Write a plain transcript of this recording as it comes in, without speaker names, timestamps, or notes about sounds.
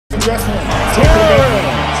wrestling. Terence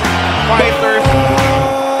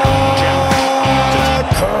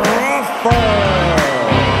Crawford.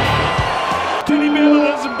 Benavidez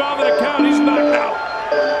doesn't bother to count. He's knocked out.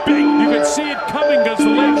 Big. You can see it coming because the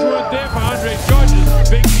legs weren't there for Andre George's.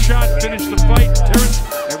 Big shot finished the fight. Terence.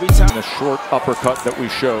 Every time. A short uppercut that we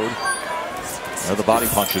showed. There the body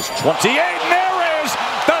punches. 28. And there is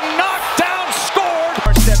the knockdown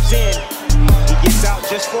scored. Steps in. He gets out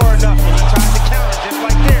just far enough and he tries to counter just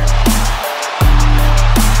like there.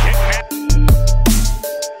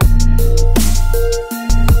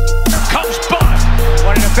 Here comes Bud.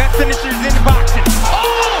 One of the best finishers in boxing.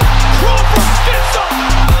 Oh! Crawford gets up!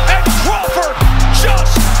 And Crawford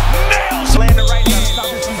just nails it. Landed right now. Stop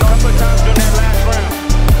his feet a couple of times during that last round.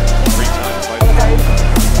 3 times by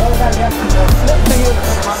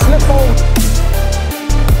Slip over.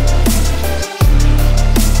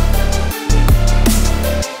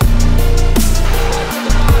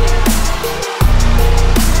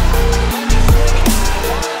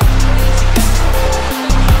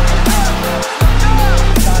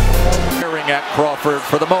 at Crawford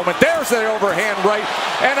for the moment. There's the overhand right,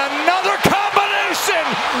 and another combination.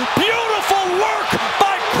 Beautiful work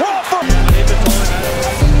by Crawford.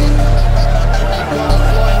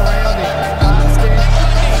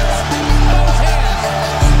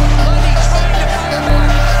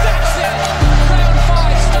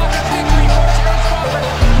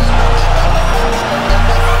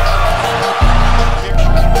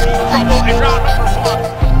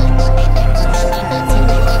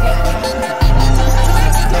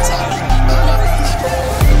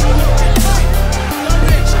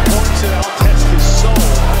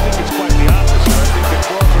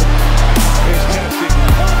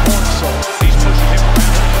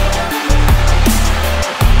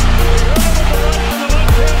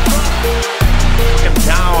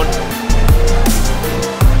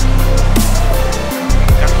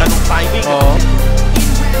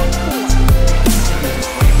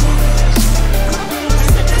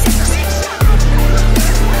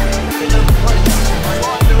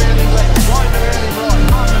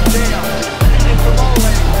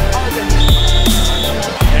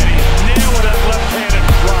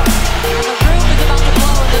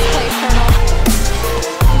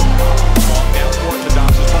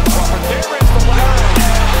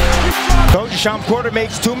 Shawn Porter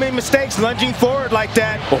makes too many mistakes lunging forward like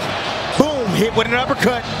that. Oh. Boom, hit with an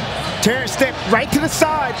uppercut. Terence stepped right to the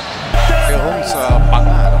side. Errol sa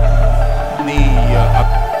pangalan ni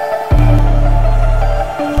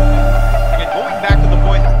going back to the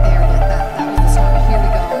point. That was the start. Here we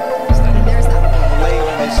go. And there's that one. Lay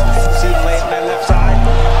on his seat, lay on that left side.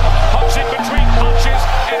 Punching between punches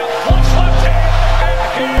and a close left hand. And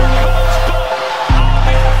here comes Bud.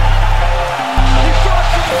 He got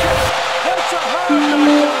to the kick. That's a hard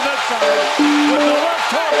knockdown on that side. With the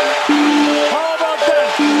left hook. How about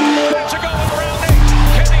that? That's going around 8.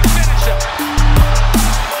 Can he finish it?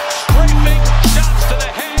 Scraping shots to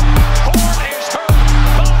the head. Horn is hurt.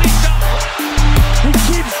 Body shot. He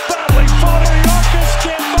keeps battling. Following up this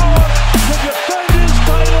Gamboa to defend his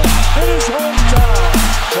title in his hometown.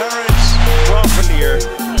 Terence Crawford here.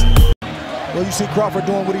 Well, you see Crawford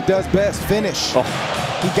doing what he does best, finish.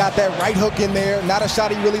 He got that right hook in there, not a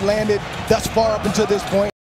shot he really landed thus far up until this point.